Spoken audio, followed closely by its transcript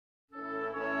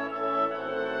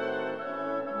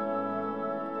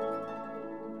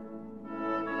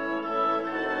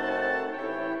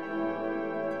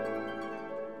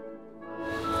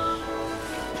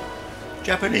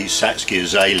Japanese Satsuki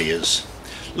azaleas.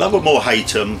 Love them or hate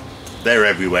them, they're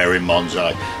everywhere in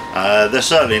bonsai. They're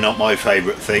certainly not my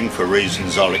favourite thing for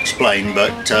reasons I'll explain,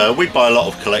 but we buy a lot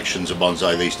of collections of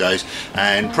bonsai these days,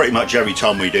 and pretty much every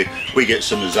time we do, we get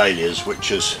some azaleas,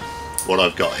 which is what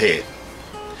I've got here.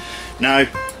 Now,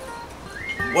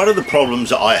 one of the problems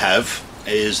that I have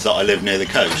is that I live near the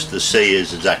coast. The sea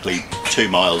is exactly 2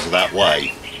 miles that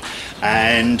way,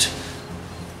 and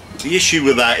the issue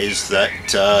with that is that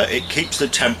it keeps the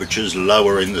temperatures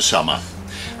lower in the summer,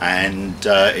 and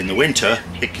in the winter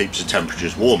it keeps the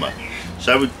temperatures warmer.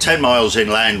 So 10 miles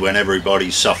inland, when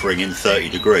everybody's suffering in 30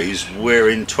 degrees, we're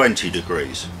in 20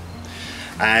 degrees.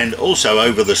 And also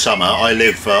over the summer, I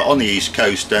live on the east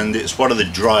coast, and it's one of the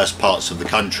driest parts of the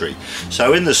country.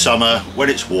 So in the summer, when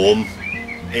it's warm,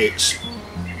 it's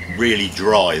really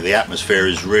dry. The atmosphere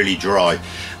is really dry,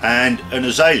 and an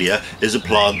azalea is a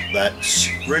plant that's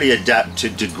really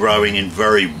adapted to growing in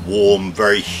very warm,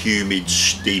 very humid,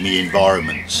 steamy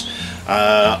environments.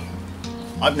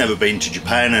 I've never been to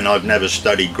Japan, and I've never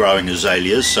studied growing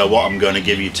azaleas, so what I'm going to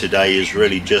give you today is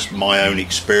really just my own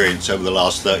experience over the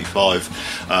last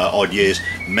 35 odd years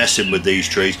messing with these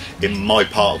trees in my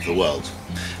part of the world.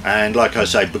 And like I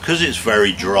say, because it's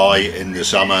very dry in the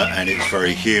summer and it's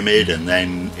very humid, and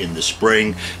then in the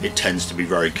spring it tends to be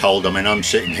very cold. I mean, I'm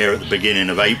sitting here at the beginning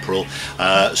of April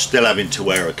still having to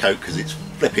wear a coat because it's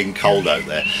flipping cold out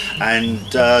there,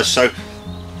 and so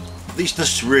these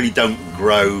just really don't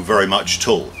grow very much at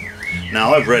all.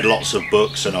 Now, I've read lots of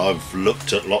books and I've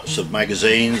looked at lots of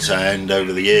magazines, and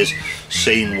over the years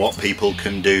seen what people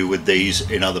can do with these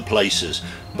in other places,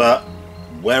 but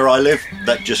where I live,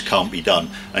 that just can't be done.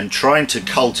 And trying to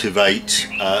cultivate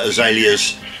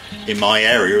azaleas in my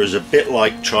area is a bit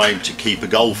like trying to keep a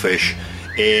goldfish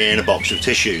in a box of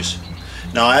tissues.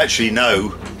 Now, I actually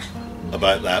know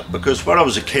about that because when I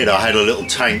was a kid, I had a little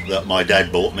tank that my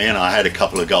dad bought me, and I had a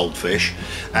couple of goldfish,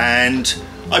 and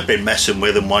I'd been messing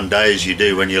with them one day, as you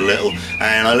do when you're little,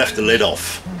 and I left the lid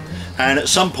off, and at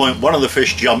some point one of the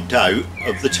fish jumped out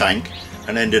of the tank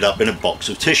and ended up in a box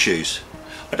of tissues.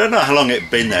 I don't know how long it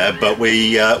had been there, but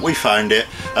we found it,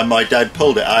 and my dad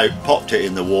pulled it out, popped it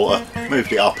in the water,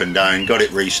 moved it up and down, got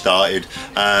it restarted,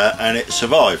 and it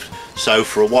survived. So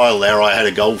for a while there, I had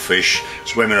a goldfish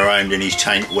swimming around in his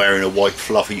tank wearing a white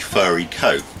fluffy furry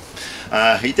coat.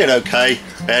 He did okay.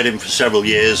 I had him for several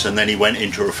years, and then he went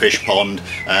into a fish pond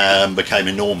and became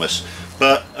enormous.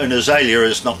 But an azalea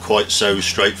is not quite so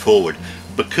straightforward,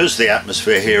 because the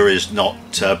atmosphere here is not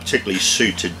particularly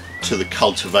suited to the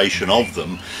cultivation of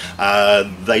them.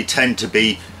 They tend to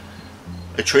be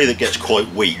a tree that gets quite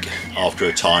weak after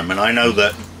a time, and I know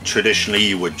that traditionally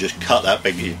you would just cut that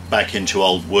back into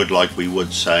old wood, like we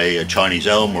would say a Chinese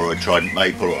elm or a trident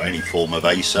maple or any form of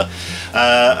acer,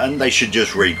 and they should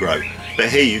just regrow. But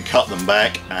here you cut them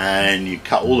back, and you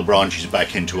cut all the branches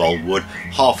back into old wood.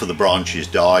 Half of the branches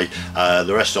die,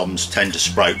 the rest of them tend to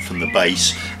sprout from the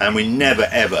base, and we never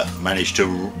ever manage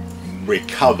to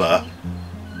recover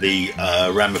the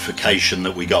ramification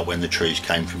that we got when the trees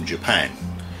came from Japan.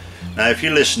 Now, if you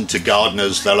listen to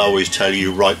gardeners, they'll always tell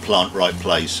you right plant, right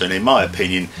place, and in my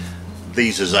opinion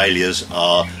these azaleas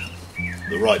are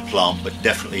the right plant, but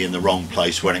definitely in the wrong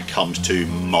place when it comes to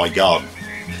my garden.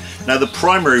 Now, the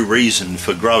primary reason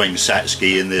for growing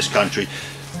Satsuki in this country,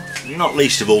 not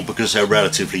least of all because they're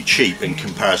relatively cheap in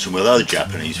comparison with other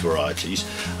Japanese varieties,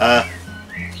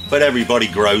 but everybody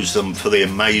grows them for the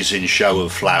amazing show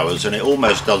of flowers, and it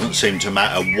almost doesn't seem to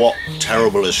matter what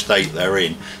terrible estate they're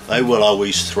in, they will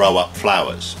always throw up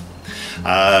flowers.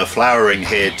 Flowering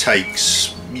here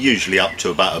takes usually up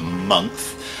to about a month,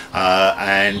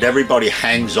 and everybody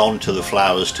hangs on to the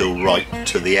flowers till right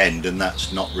to the end, and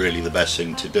that's not really the best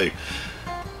thing to do.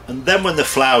 And then when the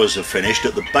flowers are finished,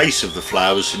 at the base of the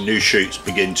flowers, the new shoots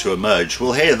begin to emerge.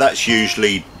 Well, here that's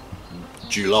usually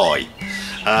July.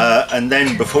 And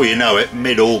then before you know it,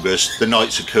 mid-August, the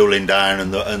nights are cooling down,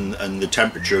 and the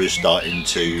temperature is starting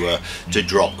to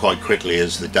drop quite quickly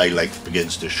as the day length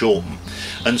begins to shorten.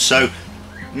 And so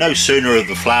no sooner are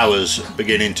the flowers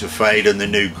beginning to fade and the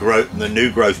new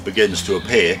growth begins to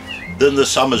appear than the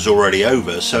summer's already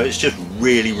over. So it's just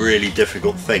really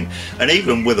difficult thing, and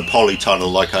even with a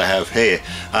polytunnel like I have here,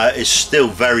 it's still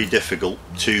very difficult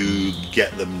to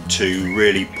get them to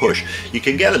really push. You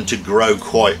can get them to grow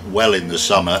quite well in the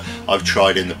summer. I've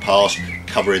tried in the past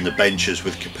covering the benches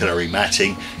with capillary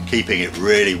matting, keeping it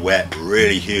really wet,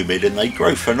 really humid, and they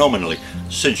grow phenomenally.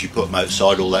 As soon as you put them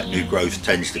outside, all that new growth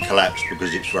tends to collapse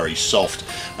because it's very soft,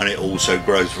 and it also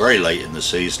grows very late in the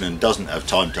season and doesn't have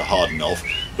time to harden off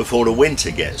before the winter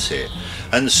gets here.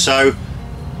 And so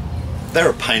they're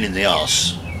a pain in the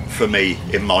arse for me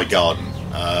in my garden.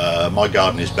 My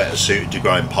garden is better suited to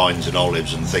growing pines and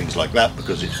olives and things like that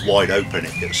because it's wide open,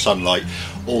 it gets sunlight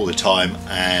all the time,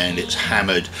 and it's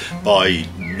hammered by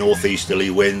northeasterly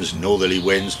winds, northerly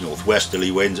winds,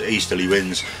 northwesterly winds, easterly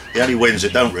winds. The only winds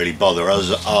that don't really bother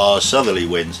us are southerly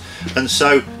winds. And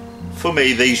so for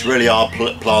me, these really are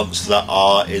plants that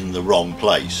are in the wrong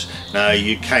place. Now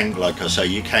you can, like I say,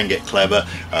 you can get clever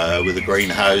with a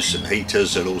greenhouse and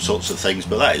heaters and all sorts of things,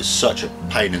 but that is such a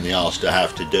pain in the arse to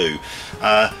have to do.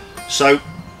 So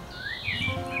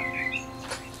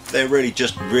they're really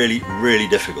just really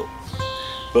difficult.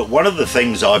 But one of the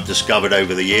things I've discovered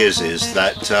over the years is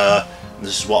that,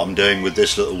 this is what I'm doing with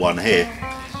this little one here,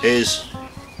 is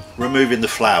removing the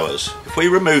flowers. If we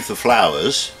remove the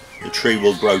flowers, the tree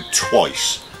will grow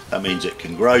twice. That means it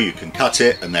can grow, you can cut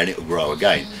it, and then it will grow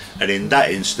again. And in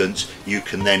that instance, you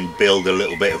can then build a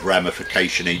little bit of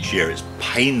ramification each year. It's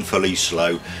painfully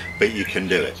slow, but you can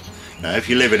do it. Now, if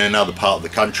you live in another part of the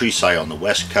country, say on the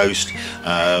west coast,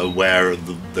 where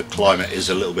the climate is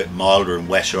a little bit milder and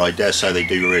wetter, I dare say they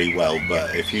do really well.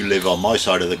 But if you live on my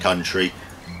side of the country,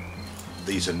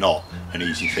 these are not an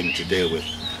easy thing to deal with.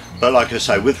 But like I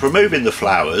say, with removing the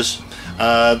flowers,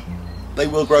 they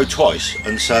will grow twice,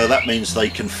 and so that means they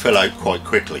can fill out quite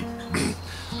quickly.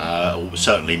 Or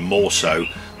certainly more so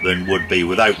than would be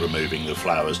without removing the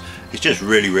flowers. It's just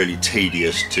really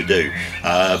tedious to do,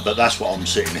 but that's what I'm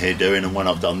sitting here doing. And when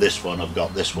I've done this one, I've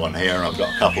got this one here, and I've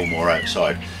got a couple more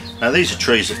outside. Now these are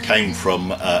trees that came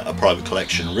from a private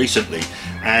collection recently,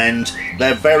 and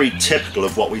they're very typical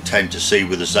of what we tend to see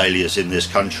with azaleas in this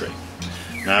country.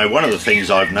 Now, one of the things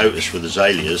I've noticed with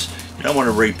azaleas, you don't want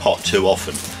to repot too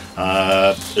often.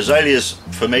 Azaleas,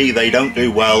 for me, they don't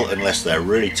do well unless they're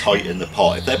really tight in the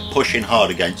pot. If they're pushing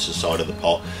hard against the side of the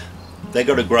pot, they're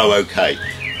going to grow okay.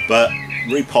 But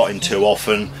repotting too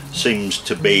often seems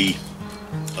to be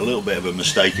a little bit of a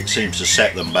mistake. It seems to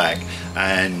set them back,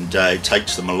 and it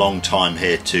takes them a long time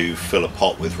here to fill a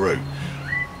pot with root.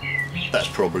 That's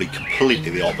probably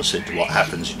completely the opposite to what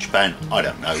happens in Japan. I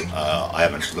don't know. I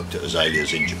haven't looked at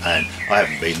azaleas in Japan. I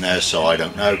haven't been there, so I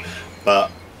don't know.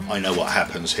 But I know what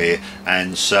happens here.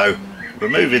 And so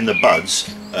removing the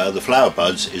buds, the flower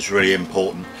buds, is really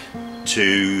important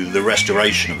to the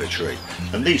restoration of a tree.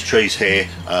 And these trees here,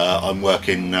 I'm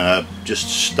working,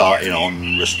 just starting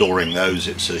on restoring those.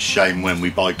 It's a shame when we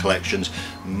buy collections,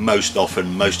 most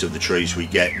often most of the trees we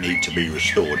get need to be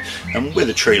restored, and with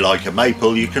a tree like a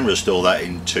maple you can restore that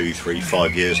in 2, 3,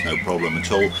 5 years, no problem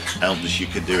at all. Elms you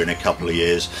could do in a couple of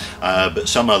years, but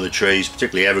some other trees,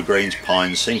 particularly evergreens,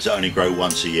 pines, things that only grow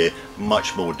once a year,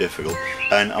 much more difficult.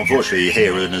 And unfortunately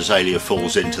here an azalea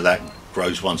falls into that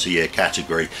grows once a year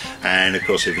category. And of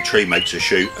course if a tree makes a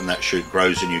shoot and that shoot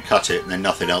grows and you cut it and then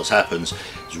nothing else happens,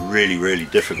 it's really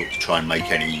difficult to try and make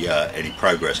any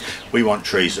progress. We want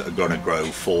trees that are going to grow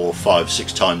 4, 5,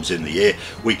 6 times in the year.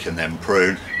 We can then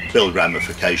prune, build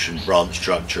ramification, branch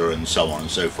structure and so on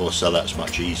and so forth, so that's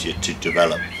much easier to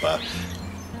develop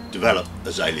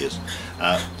azaleas.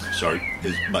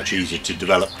 It's much easier to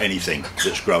develop anything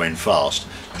that's growing fast.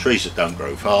 Trees that don't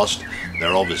grow fast,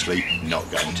 they're obviously not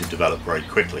going to develop very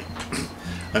quickly.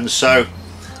 And so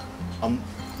I'm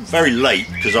very late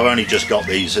because I've only just got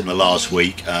these in the last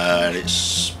week, and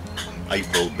it's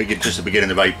April, just the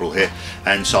beginning of April here,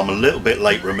 and so I'm a little bit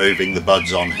late removing the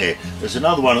buds on here. There's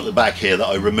another one at the back here that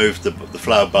I removed the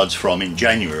flower buds from in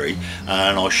January,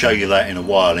 and I'll show you that in a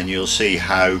while, and you'll see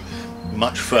how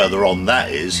much further on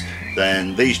that is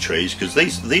than these trees, because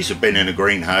these have been in a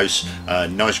greenhouse,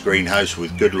 nice greenhouse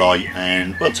with good light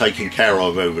and well taken care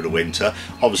of over the winter.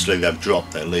 Obviously they've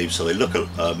dropped their leaves, so they look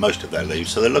most of their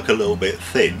leaves, so they look a little bit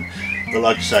thin. But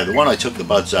like I say, the one I took the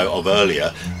buds out of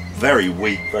earlier, very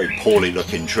weak, very poorly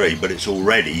looking tree, but it's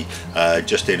already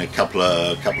just in a couple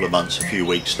of months, a few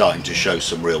weeks, starting to show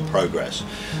some real progress.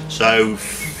 So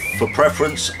for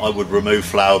preference, I would remove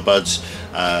flower buds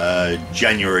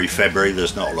January, February.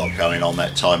 There's not a lot going on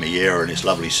that time of year, and it's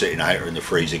lovely sitting out here in the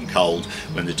freezing cold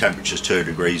when the temperature's 2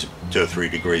 or 3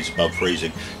 degrees above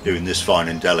freezing, doing this fine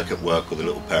and delicate work with a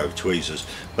little pair of tweezers.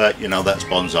 But you know, that's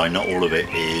bonsai. Not all of it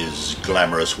is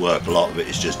glamorous work. A lot of it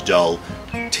is just dull,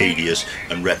 tedious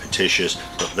and repetitious,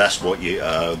 but that's what you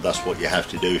have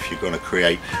to do if you're going to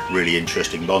create really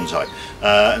interesting bonsai.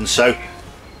 And so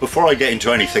before I get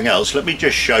into anything else, let me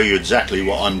just show you exactly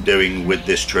what I'm doing with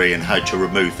this tree and how to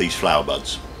remove these flower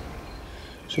buds.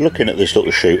 So looking at this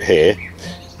little shoot here,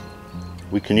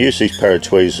 we can use these pair of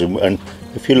tweezers, and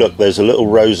if you look, there's a little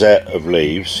rosette of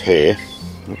leaves here.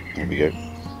 There we go,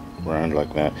 round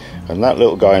like that, and that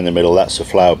little guy in the middle, that's a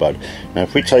flower bud. Now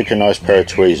if we take a nice pair of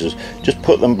tweezers, just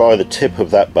put them by the tip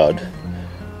of that bud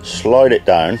slide it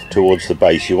down towards the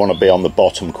base. You want to be on the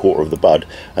bottom quarter of the bud,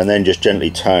 and then just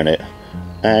gently turn it,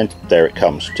 and there it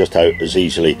comes, just out as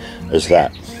easily as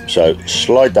that. So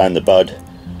slide down the bud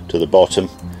to the bottom,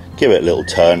 give it a little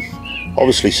turn.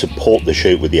 Obviously support the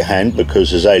shoot with your hand,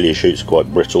 because azalea shoots are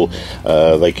quite brittle.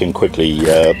 They can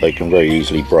very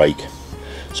easily break.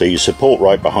 So you support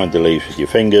right behind the leaf with your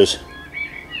fingers,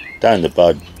 down the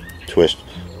bud, twist,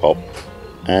 pop,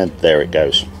 and there it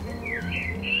goes.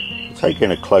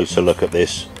 Taking a closer look at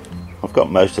this, I've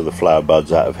got most of the flower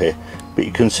buds out of here, but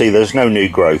you can see there's no new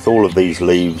growth. All of these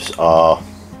leaves are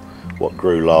what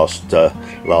grew last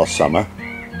summer.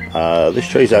 This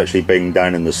tree's actually been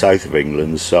down in the south of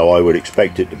England, so I would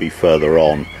expect it to be further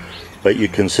on, but you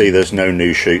can see there's no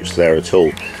new shoots there at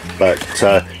all. But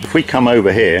if we come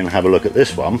over here and have a look at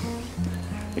this one,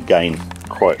 again,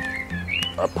 quite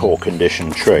a poor condition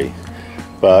tree,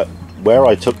 but where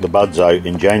I took the buds out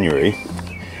in January,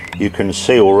 you can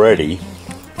see already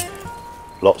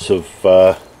lots of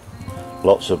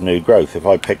new growth. If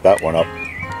I pick that one up,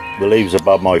 the leaves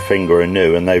above my finger are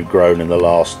new, and they've grown in the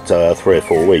last 3 or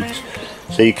 4 weeks.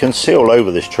 So you can see all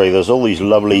over this tree there's all these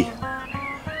lovely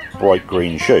bright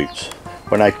green shoots.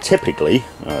 When now typically,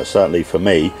 certainly for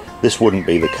me, this wouldn't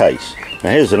be the case.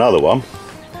 Now here's another one,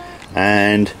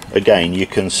 and again you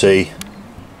can see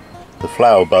the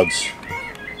flower buds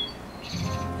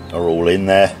are all in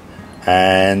there,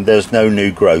 and there's no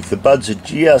new growth. The buds are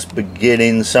just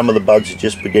beginning, some of the buds are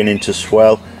just beginning to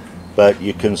swell, but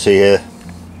you can see here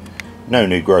no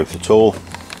new growth at all,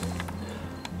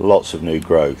 lots of new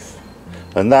growth,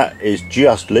 and that is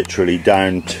just literally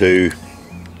down to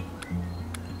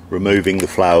removing the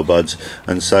flower buds.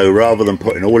 And so rather than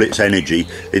putting all its energy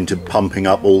into pumping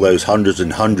up all those hundreds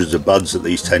and hundreds of buds that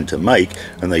these tend to make,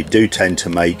 and they do tend to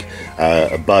make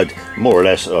a bud, more or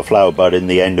less a flower bud, in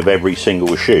the end of every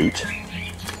single shoot,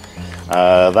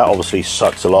 that obviously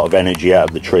sucks a lot of energy out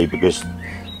of the tree, because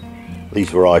these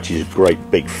varieties are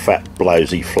great big fat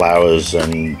blousy flowers,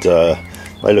 and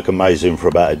they look amazing for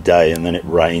about a day, and then it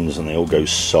rains and they all go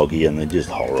soggy and they're just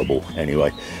horrible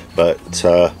anyway. But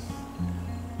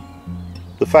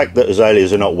the fact that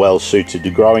azaleas are not well suited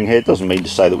to growing here doesn't mean to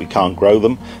say that we can't grow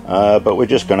them, but we're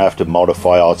just going to have to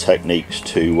modify our techniques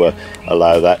to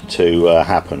allow that to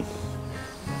happen.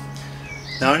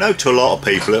 Now I know to a lot of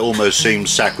people it almost seems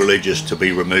sacrilegious to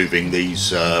be removing these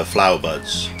flower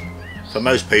buds. For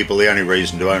most people the only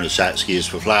reason to own a Satsuki is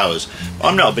for flowers.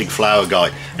 I'm not a big flower guy.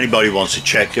 Anybody wants to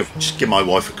check, just give my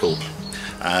wife a call.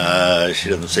 She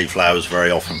doesn't see flowers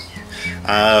very often.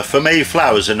 For me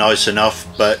flowers are nice enough,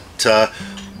 but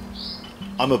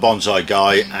I'm a bonsai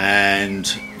guy, and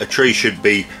a tree should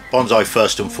be bonsai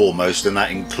first and foremost, and that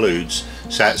includes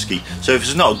Satsuki. So if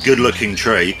it's not a good looking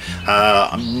tree,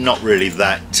 I'm not really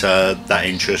that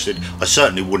interested. I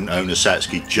certainly wouldn't own a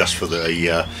Satsuki just for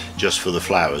the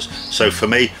flowers. So for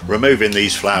me, removing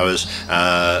these flowers,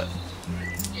 and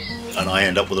I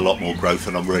end up with a lot more growth,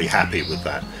 and I'm really happy with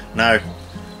that. Now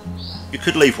you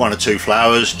could leave 1 or 2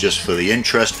 flowers just for the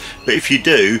interest, but if you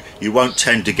do, you won't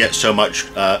tend to get so much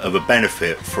of a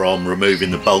benefit from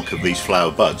removing the bulk of these flower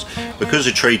buds, because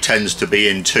a tree tends to be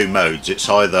in 2 modes. It's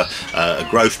either a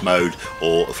growth mode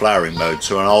or a flowering mode.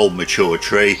 So an old mature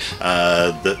tree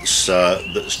that's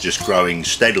just growing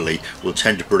steadily will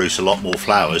tend to produce a lot more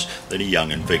flowers than a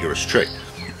young and vigorous tree.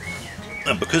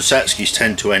 And because Satsukis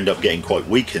tend to end up getting quite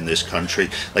weak in this country,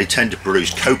 they tend to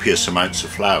produce copious amounts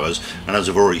of flowers, and as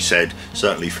I've already said,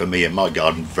 certainly for me in my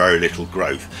garden, very little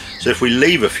growth. So if we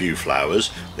leave a few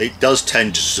flowers, it does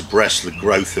tend to suppress the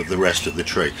growth of the rest of the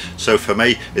tree. So for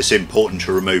me, it's important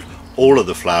to remove all of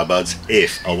the flower buds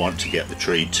if I want to get the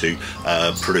tree to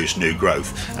produce new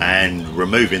growth, and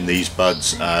removing these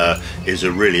buds is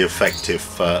a really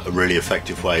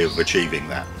effective way of achieving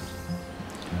that.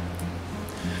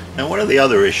 Now one of the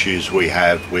other issues we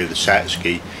have with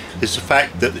Satsuki is the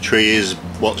fact that the tree is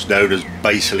what's known as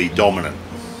basally dominant.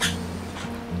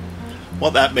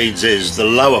 What that means is the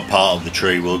lower part of the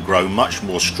tree will grow much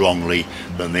more strongly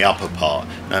than the upper part.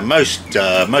 Now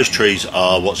most trees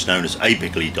are what's known as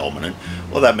apically dominant.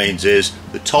 What that means is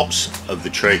the tops of the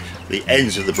tree, the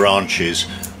ends of the branches,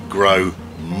 grow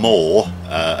more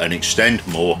and extend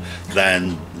more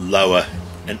than lower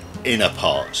and inner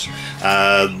parts.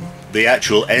 the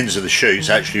actual ends of the shoots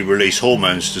actually release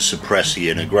hormones to suppress the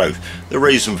inner growth. The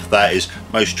reason for that is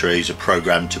most trees are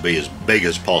programmed to be as big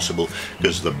as possible,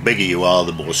 because the bigger you are,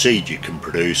 the more seed you can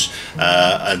produce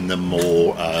and the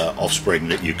more offspring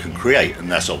that you can create,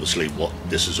 and that's obviously what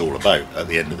this is all about at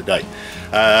the end of the day.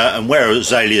 And where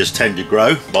azaleas tend to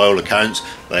grow, by all accounts,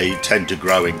 they tend to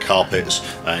grow in carpets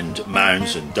and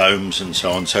mounds and domes and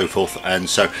so on and so forth, and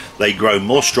so they grow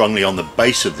more strongly on the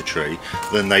base of the tree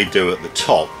than they do at the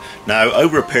top. Now,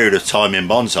 over a period of time in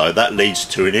bonsai, that leads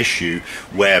to an issue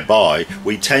whereby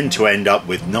we tend to end up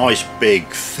with nice big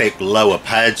thick lower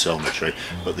pads on the tree,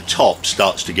 but the top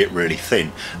starts to get really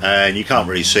thin, and you can't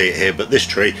really see it here, but this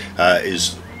tree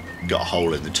is got a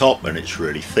hole in the top and it's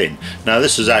really thin. Now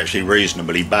this is actually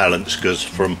reasonably balanced, because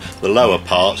from the lower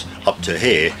parts up to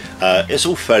here it's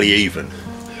all fairly even,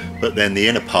 but then the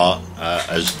inner part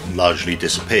has largely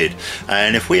disappeared.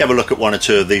 And if we have a look at one or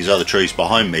two of these other trees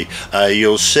behind me,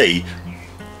 you'll see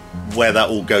where that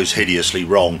all goes hideously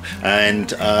wrong, and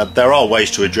there are ways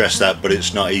to address that, but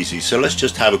it's not easy. So let's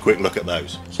just have a quick look at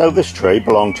those. So this tree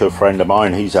belonged to a friend of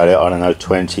mine. He's had it, I don't know,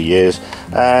 20 years,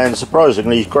 and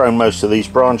surprisingly he's grown most of these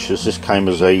branches. This came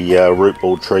as a root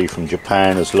ball tree from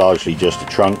Japan, as largely just a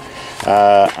trunk,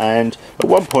 and at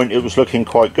one point it was looking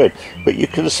quite good, but you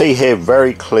can see here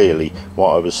very clearly what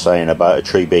I was saying about a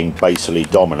tree being basally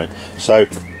dominant. So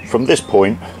from this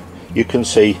point you can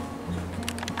see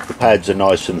the pads are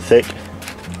nice and thick,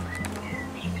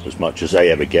 as much as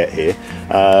they ever get here,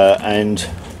 and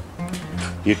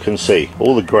you can see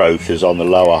all the growth is on the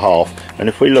lower half. And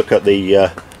if we look at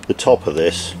the top of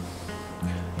this,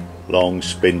 long,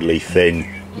 spindly,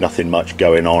 thin, nothing much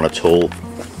going on at all.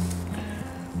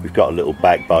 We've got a little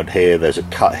back bud here, there's a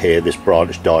cut here, this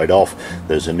branch died off,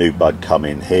 there's a new bud come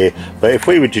in here. But if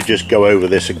we were to just go over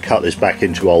this and cut this back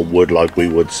into old wood like we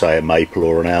would, say, a maple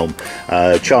or an elm,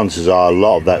 chances are a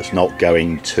lot of that's not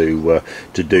going to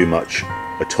do much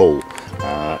at all,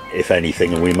 if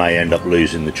anything, and we may end up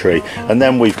losing the tree. And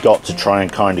then we've got to try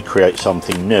and kind of create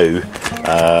something new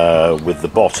with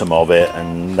the bottom of it,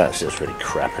 and that's just really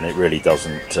crap, and it really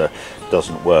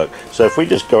doesn't work. So if we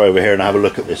just go over here and have a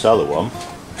look at this other one.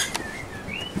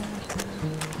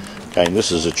 Again,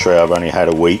 this is a tree I've only had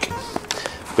a week,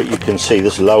 but you can see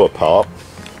this lower part,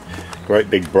 great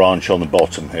big branch on the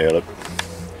bottom here, look,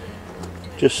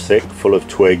 just thick, full of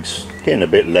twigs, getting a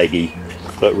bit leggy,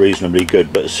 but reasonably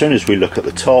good. But as soon as we look at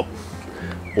the top,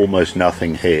 almost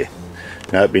nothing here.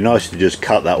 Now it'd be nice to just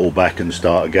cut that all back and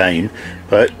start again,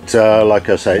 but like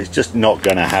I say, it's just not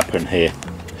going to happen here,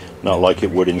 not like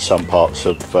it would in some parts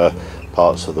of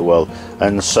the world.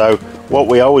 And so what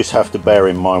we always have to bear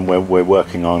in mind when we're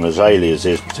working on azaleas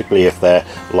is, particularly if they're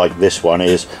like this one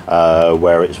is,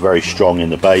 where it's very strong in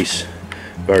the base,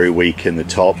 very weak in the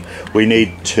top, we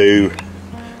need to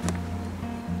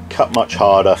cut much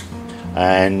harder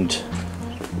and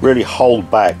really hold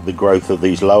back the growth of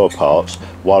these lower parts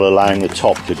while allowing the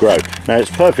top to grow. Now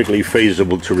it's perfectly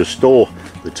feasible to restore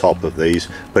the top of these,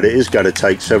 but it is going to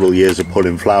take several years of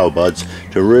pulling flower buds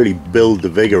to really build the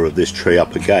vigor of this tree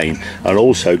up again, and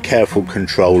also careful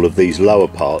control of these lower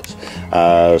parts,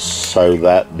 so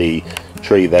that the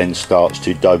tree then starts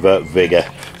to divert vigor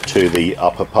to the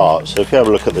upper part. So if you have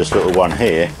a look at this little one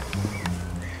here,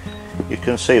 you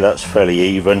can see that's fairly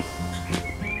even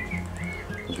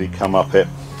as we come up it,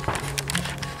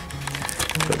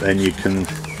 but then you can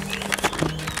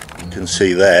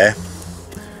see there,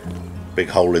 big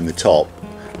hole in the top,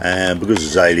 and because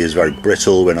azalea is very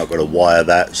brittle, we're not going to wire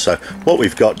that. So what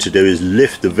we've got to do is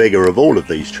lift the vigor of all of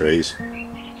these trees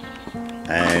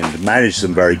and manage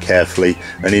them very carefully,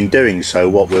 and in doing so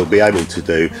what we'll be able to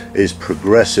do is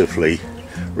progressively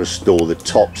restore the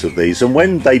tops of these, and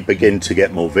when they begin to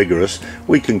get more vigorous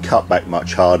we can cut back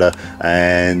much harder,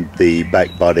 and the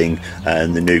back budding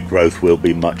and the new growth will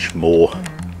be much more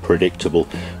predictable,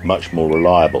 much more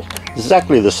reliable.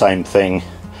 Exactly the same thing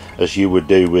as you would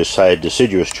do with, say, a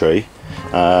deciduous tree,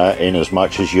 in as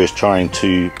much as you're trying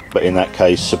to, but in that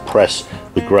case, suppress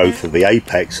the growth of the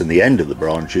apex and the end of the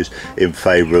branches in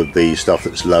favour of the stuff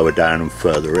that's lower down and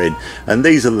further in. And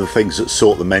these are the things that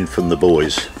sort the men from the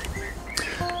boys,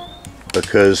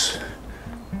 because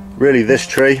really this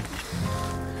tree,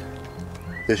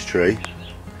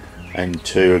 and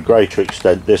to a greater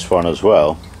extent this one as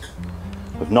well,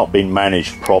 have not been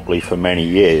managed properly for many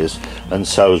years, and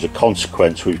so as a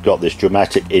consequence we've got this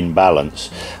dramatic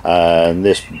imbalance, and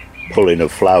this pulling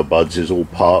of flower buds is all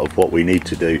part of what we need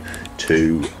to do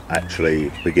to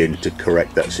actually begin to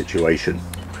correct that situation.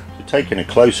 Taking a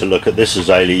closer look at this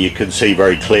azalea, you can see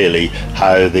very clearly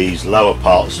how these lower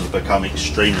parts have become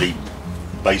extremely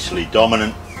basally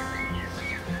dominant,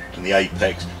 and the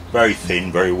apex very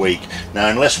thin, very weak. Now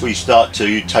unless we start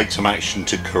to take some action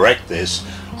to correct this,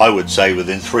 I would say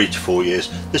within 3 to 4 years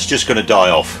this is just going to die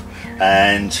off,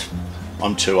 and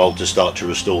I'm too old to start to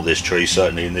restore this tree,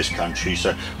 certainly in this country.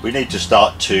 So we need to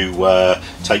start to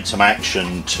take some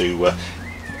action to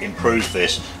improve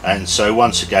this. And so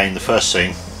once again, the first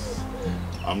thing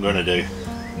I'm going to do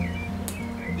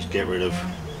is get rid of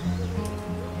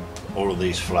all of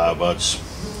these flower buds.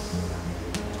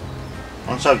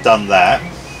 Once I've done that,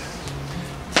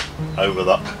 over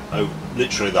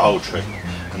literally the whole tree,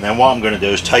 and then what I'm going to do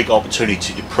is take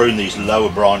opportunity to prune these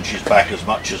lower branches back as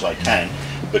much as I can,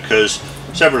 because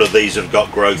several of these have got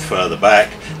growth further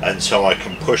back, and so I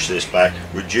can push this back,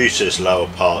 reduce this lower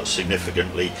part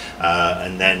significantly,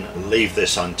 and then leave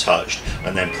this untouched,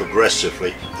 and then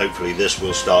progressively, hopefully this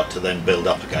will start to then build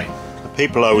up again.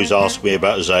 People always ask me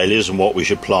about azaleas and what we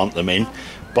should plant them in.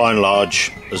 By and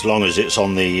large, as long as it's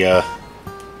on the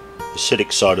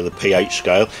acidic side of the pH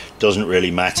scale, doesn't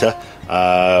really matter.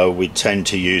 We tend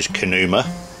to use Canuma.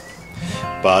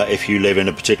 But if you live in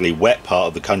a particularly wet part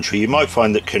of the country, you might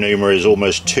find that Canuma is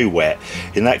almost too wet.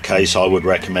 In that case, I would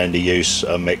recommend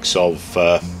a mix of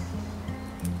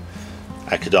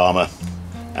Akadama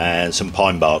and some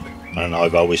pine bark, and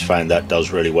I've always found that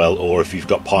does really well. Or if you've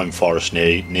got pine forest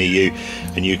near you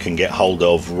and you can get hold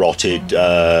of rotted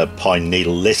pine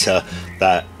needle litter,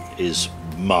 that is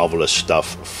marvellous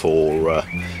stuff for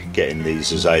getting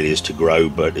these azaleas to grow,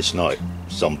 but it's not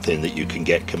something that you can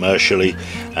get commercially,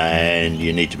 and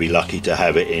you need to be lucky to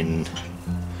have it in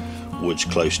woods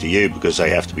close to you, because they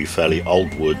have to be fairly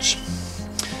old woods.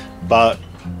 But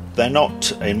they're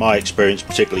not, in my experience,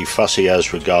 particularly fussy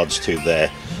as regards to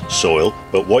their soil.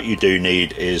 But what you do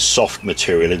need is soft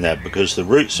material in there, because the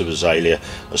roots of azalea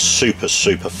are super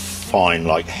fine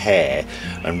like hair,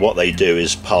 and what they do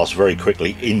is pass very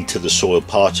quickly into the soil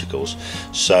particles.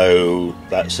 So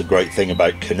that's the great thing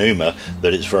about Canuma,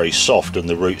 that it's very soft and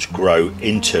the roots grow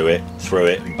into it, through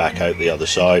it and back out the other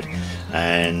side.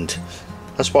 And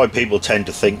that's why people tend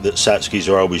to think that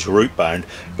Satsukis are always root bound,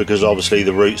 because obviously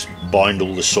the roots bind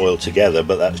all the soil together,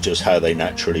 but that's just how they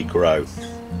naturally grow.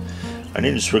 And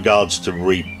in regards to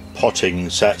repotting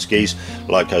Satsukis,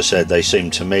 like I said, they seem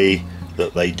to me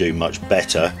that they do much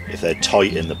better if they're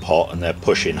tight in the pot and they're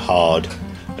pushing hard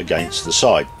against the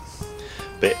side.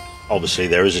 But obviously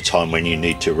there is a time when you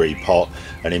need to repot,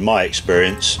 and in my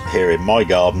experience here in my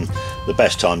garden, the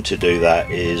best time to do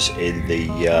that is in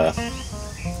the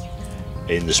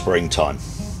springtime.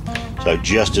 So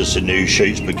just as the new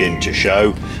shoots begin to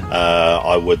show,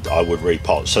 I would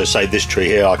repot. So say this tree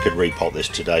here, I could repot this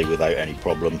today without any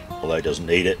problem, although it doesn't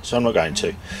need it, so I'm not going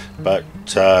to. But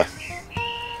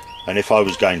and if I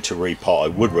was going to repot, I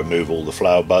would remove all the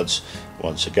flower buds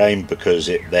once again, because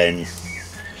it then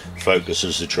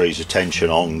focuses the tree's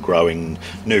attention on growing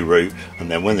new root, and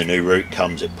then when the new root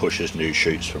comes, it pushes new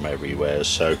shoots from everywhere.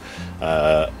 So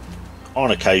on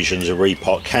occasions a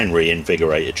repot can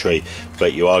reinvigorate a tree,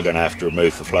 but you are going to have to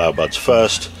remove the flower buds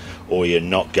first, or you're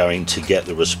not going to get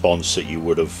the response that you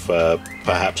would have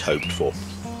perhaps hoped for.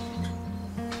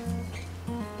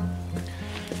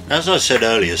 As I said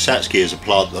earlier, Satsuki is a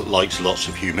plant that likes lots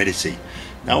of humidity.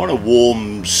 Now on a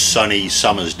warm, sunny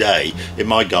summer's day, in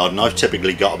my garden I've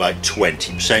typically got about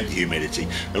 20% humidity,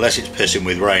 unless it's pissing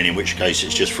with rain, in which case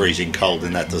it's just freezing cold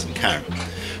and that doesn't count.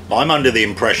 But I'm under the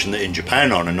impression that in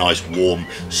Japan, on a nice warm,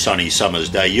 sunny summer's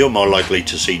day, you're more likely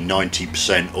to see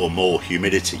 90% or more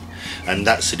humidity, and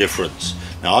that's the difference.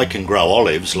 Now I can grow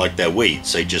olives like they're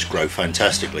weeds, they just grow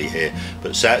fantastically here,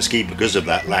 but Satsuki, because of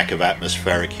that lack of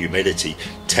atmospheric humidity,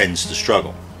 tends to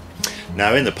struggle.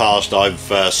 Now in the past I've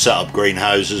set up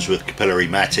greenhouses with capillary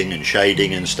matting and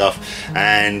shading and stuff,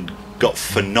 and got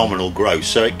phenomenal growth.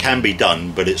 So it can be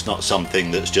done, but it's not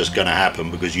something that's just going to happen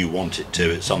because you want it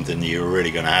to. It's something that you're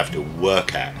really going to have to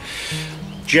work at.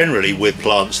 Generally with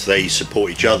plants they support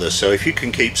each other, so if you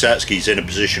can keep Satsukis in a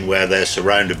position where they're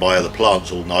surrounded by other plants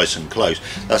all nice and close,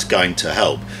 that's going to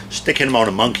help. Sticking them on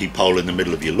a monkey pole in the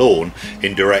middle of your lawn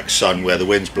in direct sun where the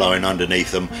wind's blowing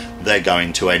underneath them, they're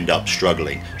going to end up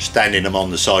struggling. Standing them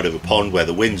on the side of a pond where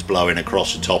the wind's blowing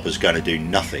across the top is going to do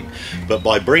nothing. But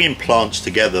by bringing plants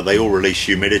together, they all release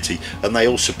humidity and they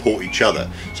all support each other.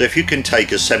 So if you can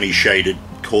take a semi-shaded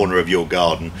corner of your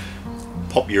garden,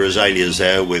 pop your azaleas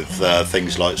there with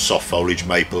things like soft foliage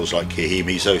maples like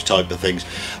kahimis, those type of things,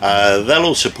 they'll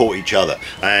all support each other.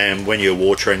 And when you're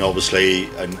watering, obviously,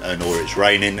 and or it's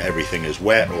raining, everything is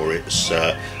wet, or it's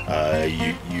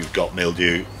you've got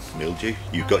mildew, mildew,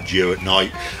 you've got dew at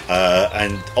night,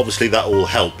 and obviously that all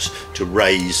helps to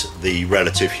raise the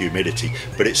relative humidity.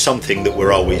 But it's something that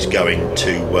we're always going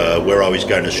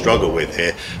to struggle with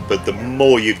here. But the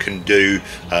more you can do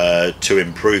to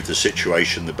improve the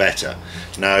situation, the better.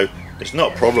 Now, it's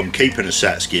not a problem keeping a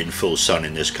Satsuki in full sun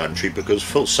in this country, because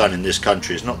full sun in this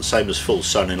country is not the same as full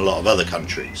sun in a lot of other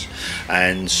countries,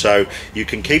 and so you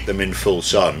can keep them in full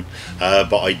sun,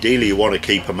 but ideally you want to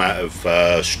keep them out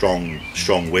of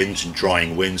strong winds and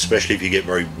drying winds, especially if you get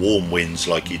very warm winds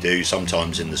like you do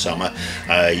sometimes in the summer.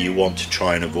 You want to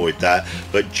try and avoid that,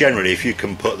 but generally if you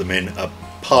can put them in a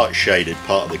part shaded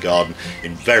part of the garden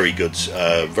in very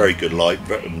good light,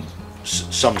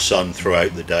 some sun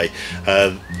throughout the day,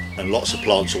 and lots of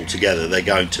plants all together, they're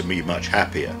going to be much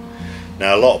happier.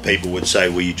 Now, a lot of people would say,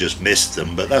 well, you just missed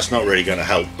them, but that's not really going to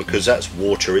help, because that's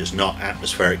water, it's not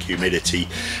atmospheric humidity,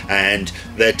 and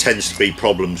there tends to be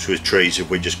problems with trees if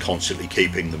we're just constantly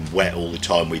keeping them wet all the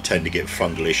time. We tend to get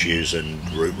fungal issues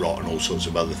and root rot and all sorts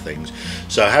of other things.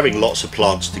 So having lots of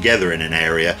plants together in an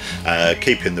area,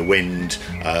 keeping the wind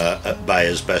at bay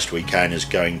as best we can, is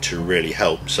going to really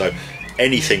help. So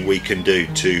anything we can do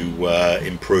to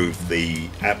improve the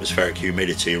atmospheric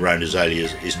humidity around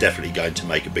azaleas is definitely going to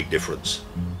make a big difference.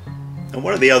 And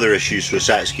one of the other issues for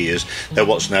Satsuki is they're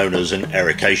what's known as an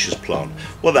ericaceous plant.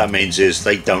 What that means is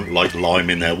they don't like lime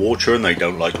in their water, and they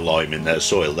don't like lime in their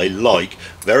soil. They like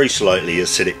very slightly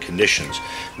acidic conditions.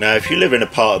 Now, if you live in a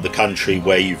part of the country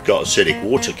where you've got acidic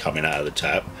water coming out of the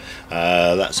tap,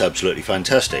 that's absolutely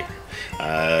fantastic.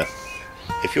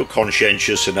 If you're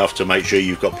conscientious enough to make sure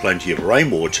you've got plenty of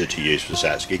rainwater to use for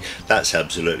Satsuki, that's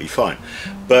absolutely fine.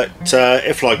 But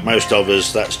if, like most of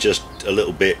us, that's just a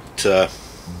little bit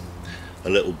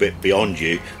beyond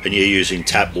you, and you're using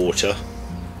tap water,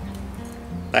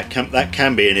 that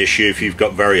can be an issue if you've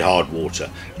got very hard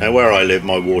water. Now, where I live,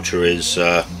 my water is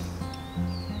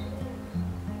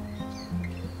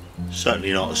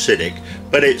certainly not acidic,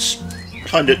 but it's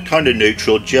kind of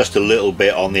neutral, just a little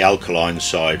bit on the alkaline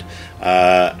side,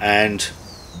 and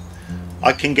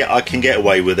I can get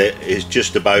away with it. It's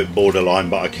just about borderline,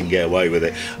 but I can get away with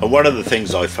it. And one of the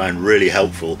things I found really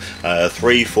helpful,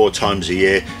 3-4 times a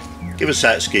year, give a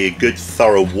Satsuki a good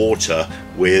thorough water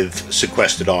with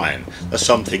sequestered iron. That's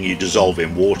something you dissolve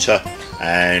in water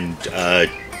and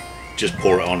just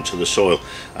pour it onto the soil,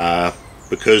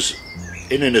 because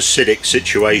in an acidic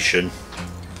situation,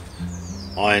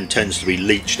 iron tends to be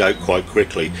leached out quite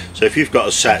quickly. So if you've got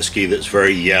a Satsuki that's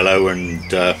very yellow and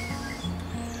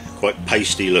quite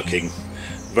pasty looking,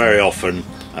 very often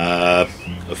a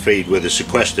feed with a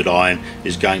sequestered iron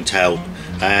is going to help.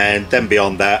 And then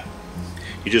beyond that,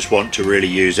 you just want to really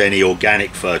use any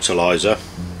organic fertilizer,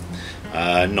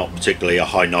 not particularly a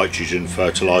high nitrogen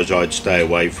fertilizer. I'd stay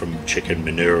away from chicken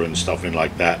manure and stuff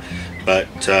like that. But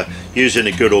using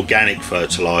a good organic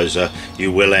fertilizer,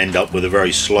 you will end up with a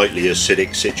very slightly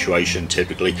acidic situation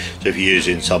typically. So if you're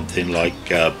using something like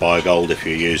Biogold, if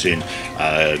you're using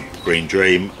Green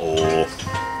Dream, or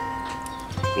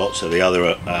lots of the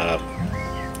other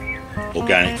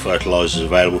organic fertilizers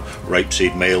available,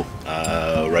 rapeseed meal,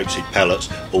 rapeseed pellets,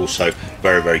 also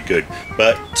very good.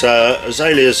 But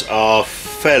azaleas are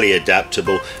fairly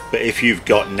adaptable, but if you've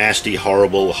got nasty,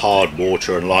 horrible, hard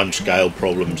water and lime scale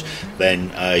problems,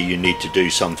 then you need to do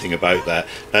something about that.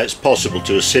 Now, it's possible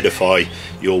to acidify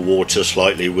your water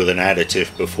slightly with an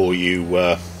additive before you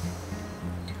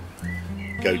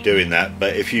go doing that,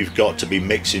 but if you've got to be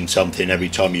mixing something every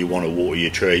time you want to water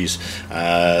your trees,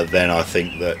 then I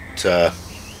think that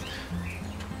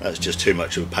that's just too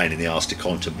much of a pain in the arse to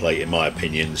contemplate, in my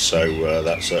opinion. So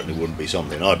that certainly wouldn't be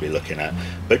something I'd be looking at.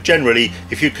 But generally,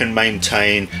 if you can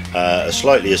maintain a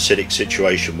slightly acidic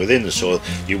situation within the soil,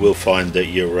 you will find that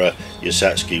your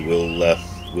Satsuki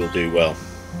will do well.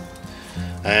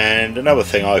 And another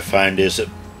thing I found is that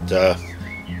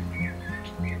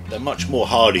they're much more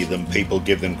hardy than people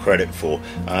give them credit for.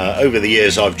 Over the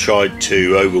years, I've tried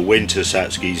to overwinter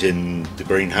Satsukis in the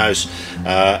greenhouse,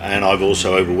 and I've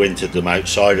also overwintered them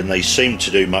outside, and they seem to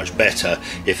do much better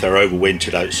if they're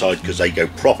overwintered outside, because they go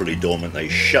properly dormant, they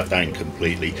shut down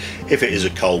completely. If it is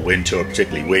a cold winter, or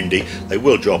particularly windy, they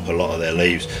will drop a lot of their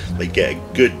leaves. They get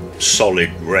a good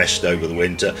solid rest over the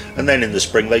winter, and then in the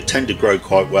spring they tend to grow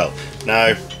quite well.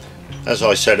 Now, as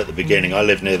I said at the beginning, I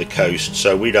live near the coast,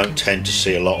 so we don't tend to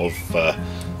see a lot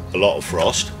of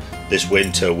frost. This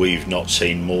winter we've not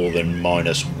seen more than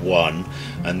 -1,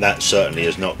 and that certainly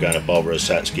is not going to bother a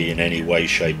Satsuki in any way,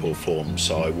 shape or form.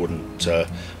 So I wouldn't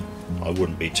I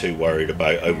wouldn't be too worried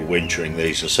about overwintering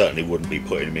these. I certainly wouldn't be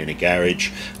putting them in a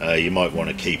garage. You might want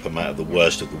to keep them out of the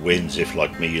worst of the winds if,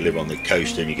 like me, you live on the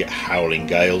coast and you get howling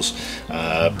gales,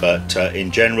 but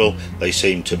in general they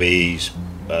seem to be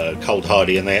cold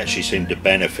hardy, and they actually seem to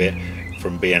benefit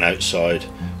from being outside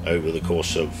over the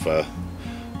course of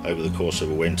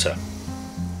a winter.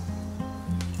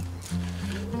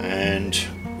 And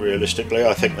realistically,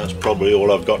 I think that's probably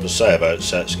all I've got to say about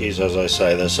Satsukis. As I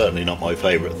say, they're certainly not my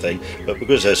favourite thing, but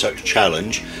because they're such a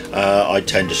challenge, I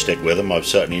tend to stick with them. I've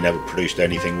certainly never produced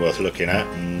anything worth looking at,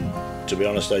 and to be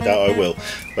honest, I doubt I will.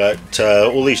 But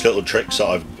all these little tricks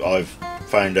that I've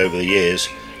found over the years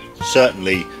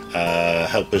certainly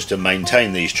help us to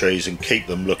maintain these trees and keep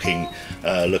them looking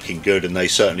good, and they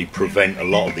certainly prevent a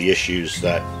lot of the issues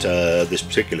that this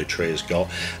particular tree has got.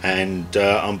 And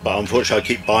but unfortunately I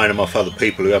keep buying them off other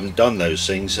people who haven't done those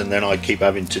things, and then I keep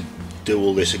having to do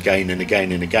all this again and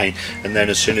again and again, and then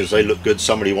as soon as they look good,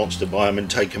 somebody wants to buy them and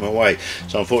take them away.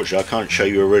 So unfortunately I can't show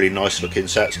you a really nice looking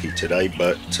Satsuki today,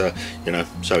 but you know,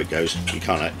 so it goes. You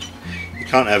can't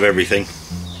have everything.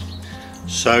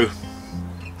 So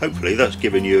hopefully that's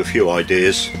given you a few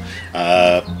ideas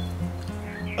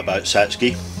about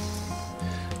Satsuki,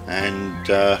 and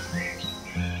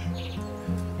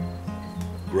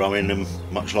growing them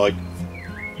much like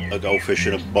a goldfish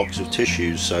in a box of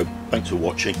tissues. So thanks for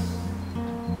watching.